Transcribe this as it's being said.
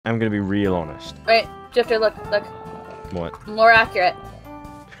I'm gonna be real honest. Wait, Drifter, look. What? More accurate.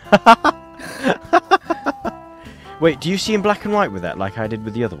 Wait, do you see in black and white with that, like I did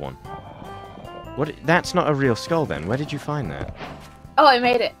with the other one? What? That's not a real skull then. Where did you find that? Oh, I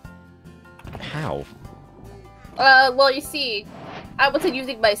made it. How? Well, you see, I wasn't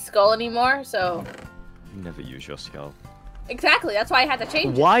using my skull anymore, so... You never use your skull. Exactly, that's why I had to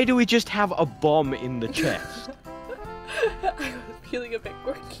change it. Why do we just have a bomb in the chest? I was feeling a bit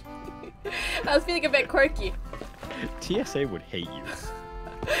quirky. I was feeling a bit quirky. TSA would hate you.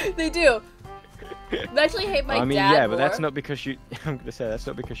 They do. They actually hate my dad. I mean, yeah, but more. that's not because you... I'm gonna say, that's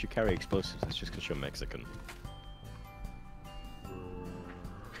not because you carry explosives, that's just because you're Mexican.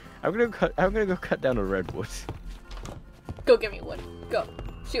 I'm gonna go cut down a redwood. Go get me wood. Go.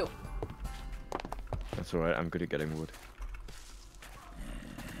 Shoot. That's alright, I'm good at getting wood.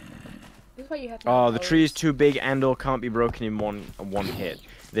 This is why you have to Oh, the tree is too big and or can't be broken in one hit.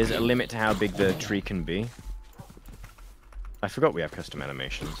 There's a limit to how big the tree can be. I forgot we have custom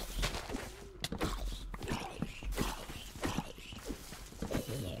animations.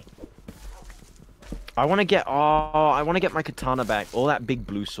 I want to get my katana back. All that big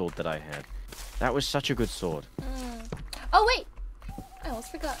blue sword that I had. That was such a good sword. Oh wait, I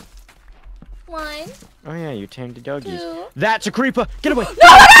almost forgot. 1. Oh yeah, you tamed the doggies. 2. That's a creeper. Get away.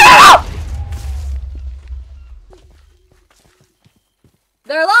 No!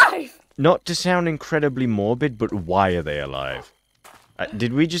 They're alive. Not to sound incredibly morbid, but why are they alive?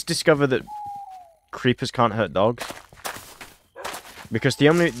 Did we just discover that creepers can't hurt dogs? Because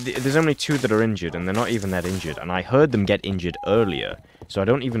there's only 2 that are injured, and they're not even that injured. And I heard them get injured earlier, so I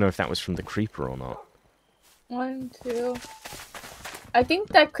don't even know if that was from the creeper or not. 1, 2. I think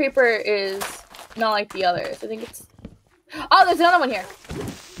that creeper is not like the others. I think it's... Oh, there's another one here.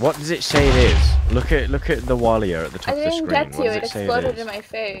 What does it say it is? Look at the Walia at the top of the screen. I didn't get to. What It does it say exploded it in is? my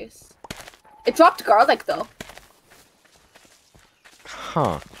face. It dropped garlic, though.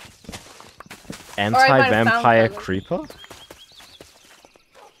 Huh. I might have found Anti-vampire garlic. creeper?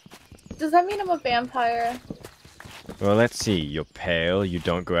 Does that mean I'm a vampire? Well, let's see. You're pale. You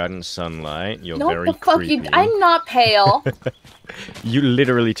don't go out in sunlight. You're No, very the fuck creepy. I'm not pale. You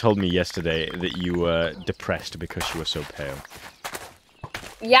literally told me yesterday that you were depressed because you were so pale.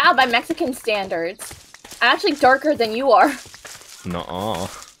 Yeah, by Mexican standards. I'm actually darker than you are. Nuh-uh.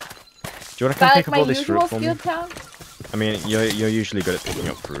 Do you want to come By pick like up my all this fruit usual for me? field town. I mean, you're usually good at picking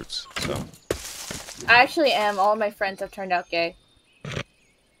up fruits, so... I actually am. All of my friends have turned out gay.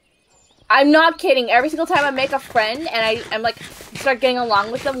 I'm not kidding. Every single time I make a friend and I'm like start getting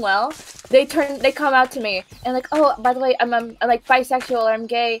along with them well, they come out to me and like, oh, by the way, I'm like bisexual or I'm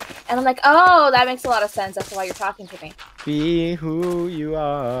gay, and I'm like, oh, that makes a lot of sense. That's why you're talking to me. Be who you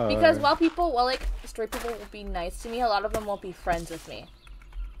are. Because while like straight people will be nice to me, a lot of them won't be friends with me.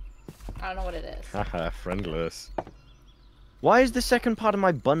 I don't know what it is. Haha, friendless. Why is the second part of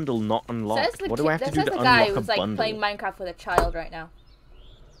my bundle not unlocked? What do I have to do to unlock a guy who's like bundle? playing Minecraft with a child right now.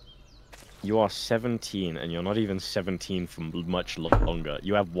 You are 17, and you're not even 17 for much longer.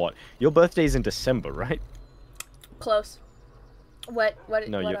 You have what? Your birthday's in December, right? Close. What?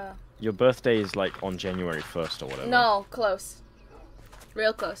 No, your birthday is like on January 1st or whatever. No, close.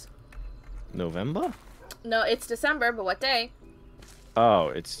 Real close. November? No, it's December, but what day? Oh,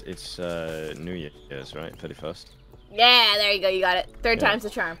 it's New Year's, right? 31st. Yeah, there you go. You got it. Third time's the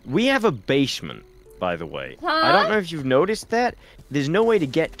charm. We have a basement, by the way. Huh? I don't know if you've noticed that. There's no way to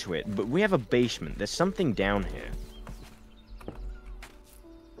get to it, but we have a basement. There's something down here.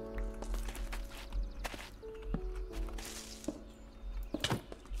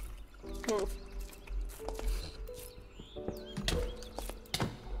 Move.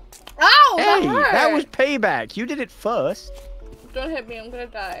 Ow! Hey, hurt! that was payback. You did it first. Don't hit me. I'm gonna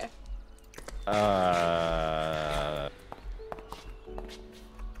die.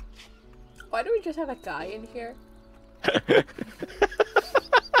 Why do we just have a guy in here?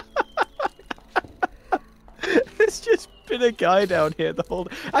 There's just been a guy down here the whole...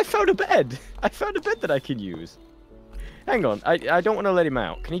 I found a bed! I found a bed that I can use. Hang on, I don't want to let him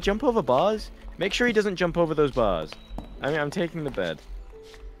out. Can he jump over bars? Make sure he doesn't jump over those bars. I mean, I'm taking the bed.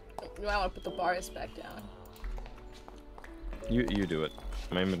 You might want to put the bars back down. You do it.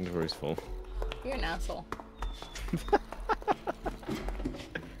 My inventory's full. You're an asshole.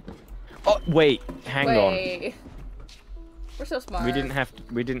 Oh, wait. Hang on. We're so smart. We didn't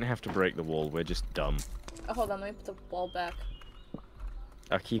have to break the wall. We're just dumb. Oh, hold on. Let me put the wall back.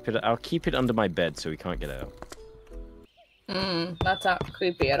 I'll keep it under my bed so he can't get out. That's not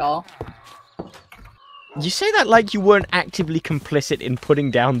creepy at all. You say that like you weren't actively complicit in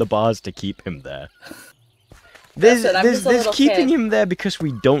putting down the bars to keep him there. Listen, I'm just a There's little keeping kid. him there because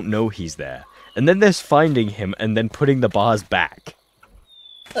we don't know he's there. And then there's finding him and then putting the bars back.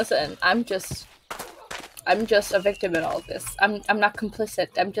 Listen, I'm just a victim in all of this. I'm not complicit.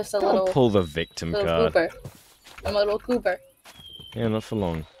 I'm just a Don't pull the victim little card. goober. I'm a little goober. Yeah, not for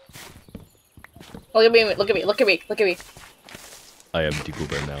long. Look at me, look at me, look at me, look at me. I am the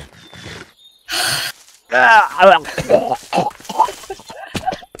goober now.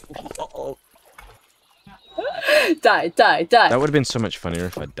 Die, die, die. That would have been so much funnier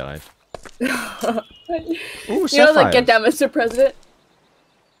if I died. Ooh, You know, like, get sapphires. down, Mr. President.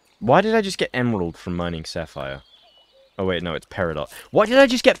 Why did I just get emerald from mining sapphire? Oh wait, no, it's peridot. Why did I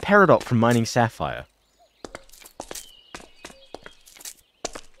just get peridot from mining sapphire?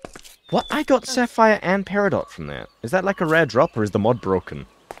 What? I got sapphire and peridot from that. Is that like a rare drop or is the mod broken?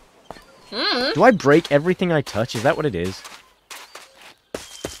 Do I break everything I touch? Is that what it is?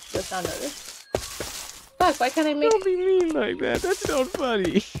 Just not noticed. Fuck, why can't I make... Don't be mean like that. That's not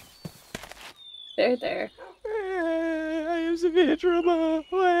funny. There. I have severe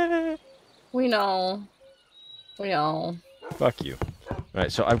trauma. We know. We know. Fuck you.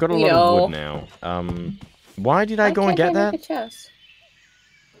 Right, so I've got a We lot of know. wood now. Why did I go and get that? Make a chest?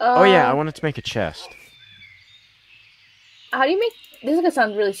 Oh yeah, I wanted to make a chest. How do you make... This is gonna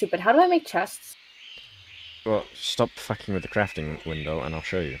sound really stupid. How do I make chests? Well, stop fucking with the crafting window and I'll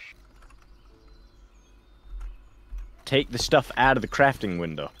show you. Take the stuff out of the crafting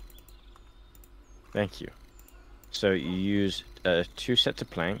window. Thank you. So you use 2 sets of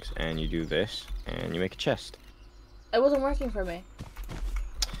planks and you do this and you make a chest. It wasn't working for me.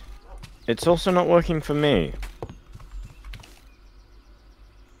 It's also not working for me.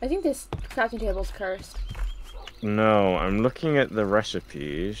 I think this crafting table's cursed. No, I'm looking at the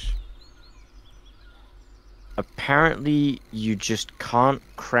recipes. Apparently, you just can't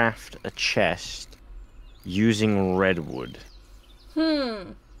craft a chest using redwood.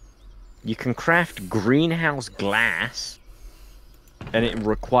 You can craft greenhouse glass, and it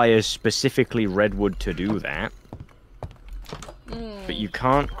requires specifically redwood to do that. But you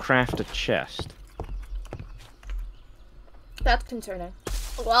can't craft a chest. That's concerning.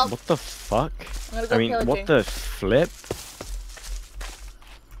 Well, What the fuck? I'm gonna go I mean, pillaging. what the flip?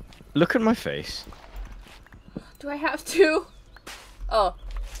 Look at my face. Do I have to? Oh.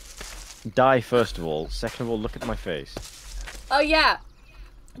 Die first of all. Second of all, look at my face. Oh yeah.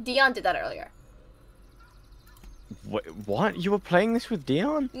 Dion did that earlier. What? You were playing this with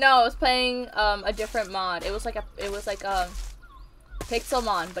Dion? No, I was playing a different mod. It was like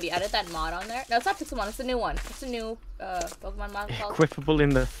Pixelmon, but he added that mod on there. No, it's not Pixelmon, it's a new one. It's a new Pokemon mod called. Equipable in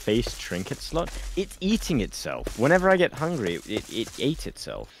the face trinket slot? It's eating itself. Whenever I get hungry, it ate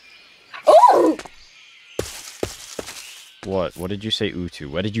itself. Ooh! What? What did you say ooh to?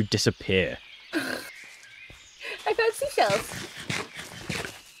 Where did you disappear? I found seashells.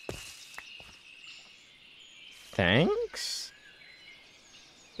 Thanks?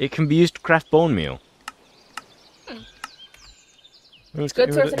 It can be used to craft bone meal. It's a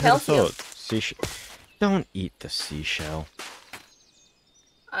good source of calcium. Don't eat the seashell.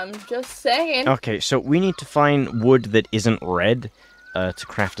 I'm just saying. Okay, so we need to find wood that isn't red to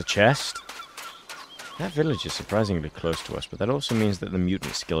craft a chest. That village is surprisingly close to us, but that also means that the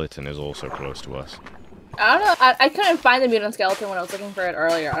mutant skeleton is also close to us. I don't know. I couldn't find the mutant skeleton when I was looking for it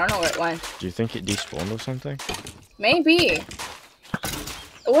earlier. I don't know where it went. Do you think it despawned or something? Maybe. It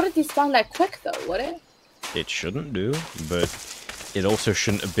wouldn't despawn that quick though, would it? It shouldn't do, but it also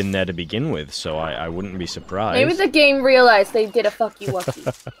shouldn't have been there to begin with, so I wouldn't be surprised. Maybe the game realized they did a fucky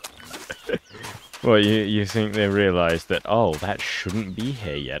wucky. Well, you think they realized that, oh, that shouldn't be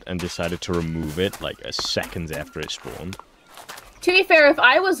here yet, and decided to remove it, like, seconds after it spawned? To be fair, if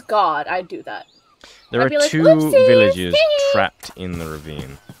I was God, I'd do that. There I'd are be like, 2 "Whoopsies, villages dang." trapped in the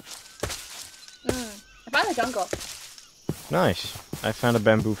ravine. I found the jungle. Nice. I found a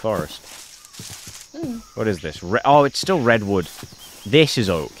bamboo forest. What is this? Oh, it's still redwood. This is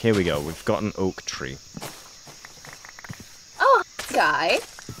oak. Here we go. We've got an oak tree. Oh, guy.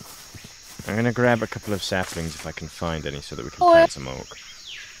 I'm gonna grab a couple of saplings if I can find any so that we can Oh, plant some oak.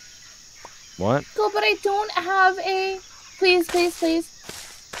 What? Go, but I don't have a... Please, please, please.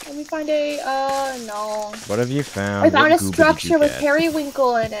 Let me find a... no. What have you found? I found What a goober did structure you with get?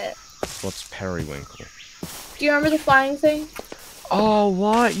 periwinkle in it. What's periwinkle? Do you remember the flying thing? Oh,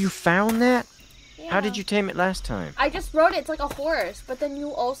 what? You found that? Yeah. How did you tame it last time? I just rode it. It's like a horse, but then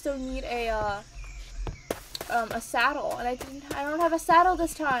you also need a saddle, and I don't have a saddle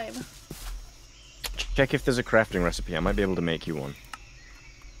this time. Check if there's a crafting recipe. I might be able to make you one.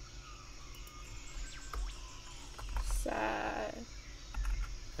 Sad.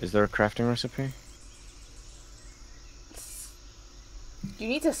 Is there a crafting recipe? You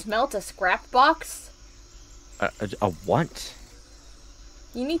need to smelt a scrap box? A what?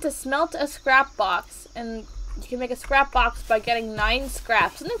 You need to smelt a scrap box, and you can make a scrap box by getting 9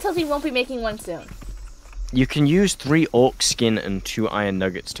 scraps, and then tells you won't be making one soon. You can use 3 orc skin and 2 iron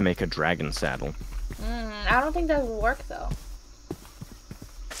nuggets to make a dragon saddle. I don't think that would work, though.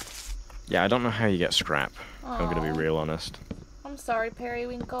 Yeah, I don't know how you get scrap. Aww. I'm gonna be real honest. I'm sorry,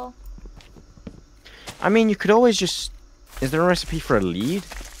 Periwinkle. I mean, you could always just... Is there a recipe for a lead?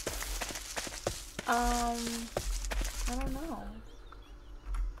 I don't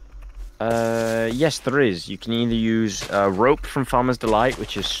know. Yes, there is. You can either use rope from Farmer's Delight,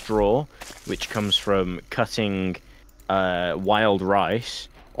 which is straw, which comes from cutting wild rice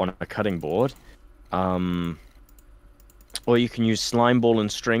on a cutting board. Or you can use slime ball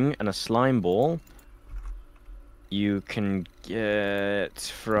and string, and a slime ball you can get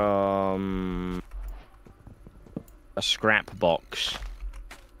from a scrap box.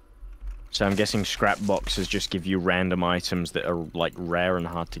 So I'm guessing scrap boxes just give you random items that are like rare and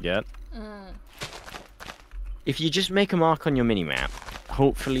hard to get. If you just make a mark on your minimap,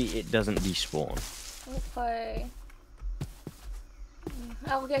 hopefully it doesn't despawn. Okay.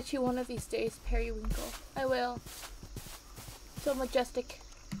 I'll get you one of these days, Periwinkle. I will. So majestic.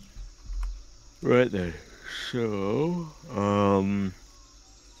 Right then. So,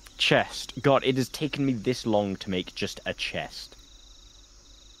 chest. God, it has taken me this long to make just a chest.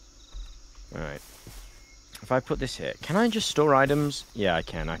 Alright. If I put this here, can I just store items? Yeah, I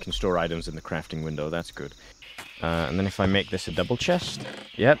can. I can store items in the crafting window. That's good. And then if I make this a double chest,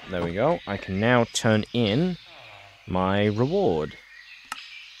 yep, there we go. I can now turn in my reward.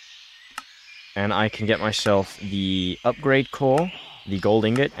 And I can get myself the upgrade core, the gold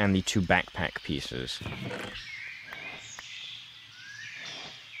ingot, and the 2 backpack pieces.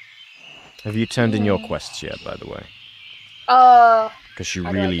 Have you turned in your quests yet, by the way? Because you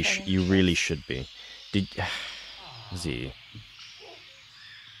really should be. Did Z?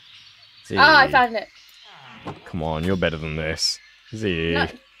 Oh, I found it. Come on, you're better than this. Z. No.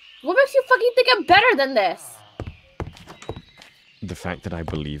 What makes you fucking think I'm better than this? The fact that I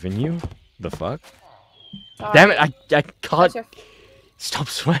believe in you? The fuck? Sorry. Damn it, I can't... Stop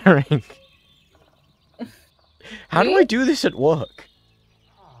swearing. How do I do this at work?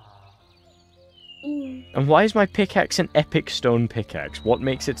 And why is my pickaxe an epic stone pickaxe? What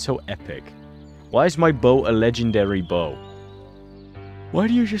makes it so epic? Why is my bow a legendary bow? Why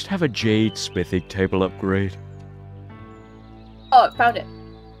do you just have a jade smithing table upgrade? Oh, I found it.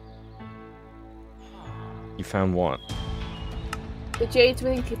 You found what? The jade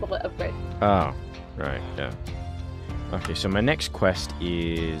smithing table upgrade. Oh, right, yeah. Okay, so my next quest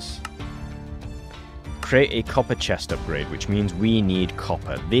is... create a copper chest upgrade, which means we need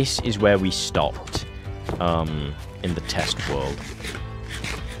copper. This is where we stopped, in the test world.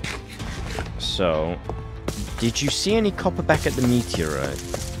 So, did you see any copper back at the meteorite?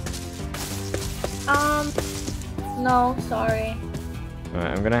 No, sorry.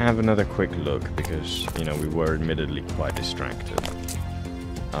 Alright, I'm gonna have another quick look, because, you know, we were admittedly quite distracted.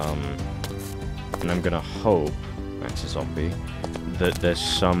 And I'm gonna hope, that's a zombie, that there's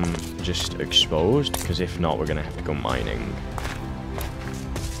some just exposed, because if not, we're gonna have to go mining.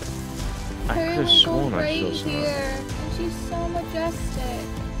 I could have sworn I saw some. Here, and she's so majestic.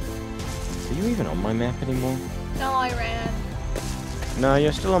 Are you even on my map anymore? No, I ran. No,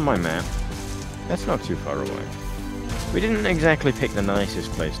 you're still on my map. That's not too far away. We didn't exactly pick the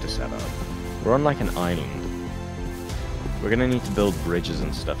nicest place to set up. We're on like an island. We're gonna need to build bridges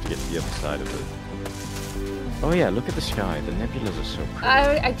and stuff to get to the other side of it. Oh yeah, look at the sky. The nebulas are so pretty.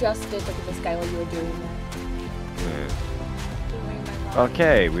 I just did look at the sky while you were doing that. Yeah.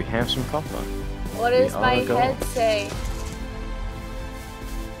 Okay, we have some copper. What does my head say?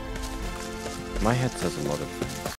 My head says a lot of things.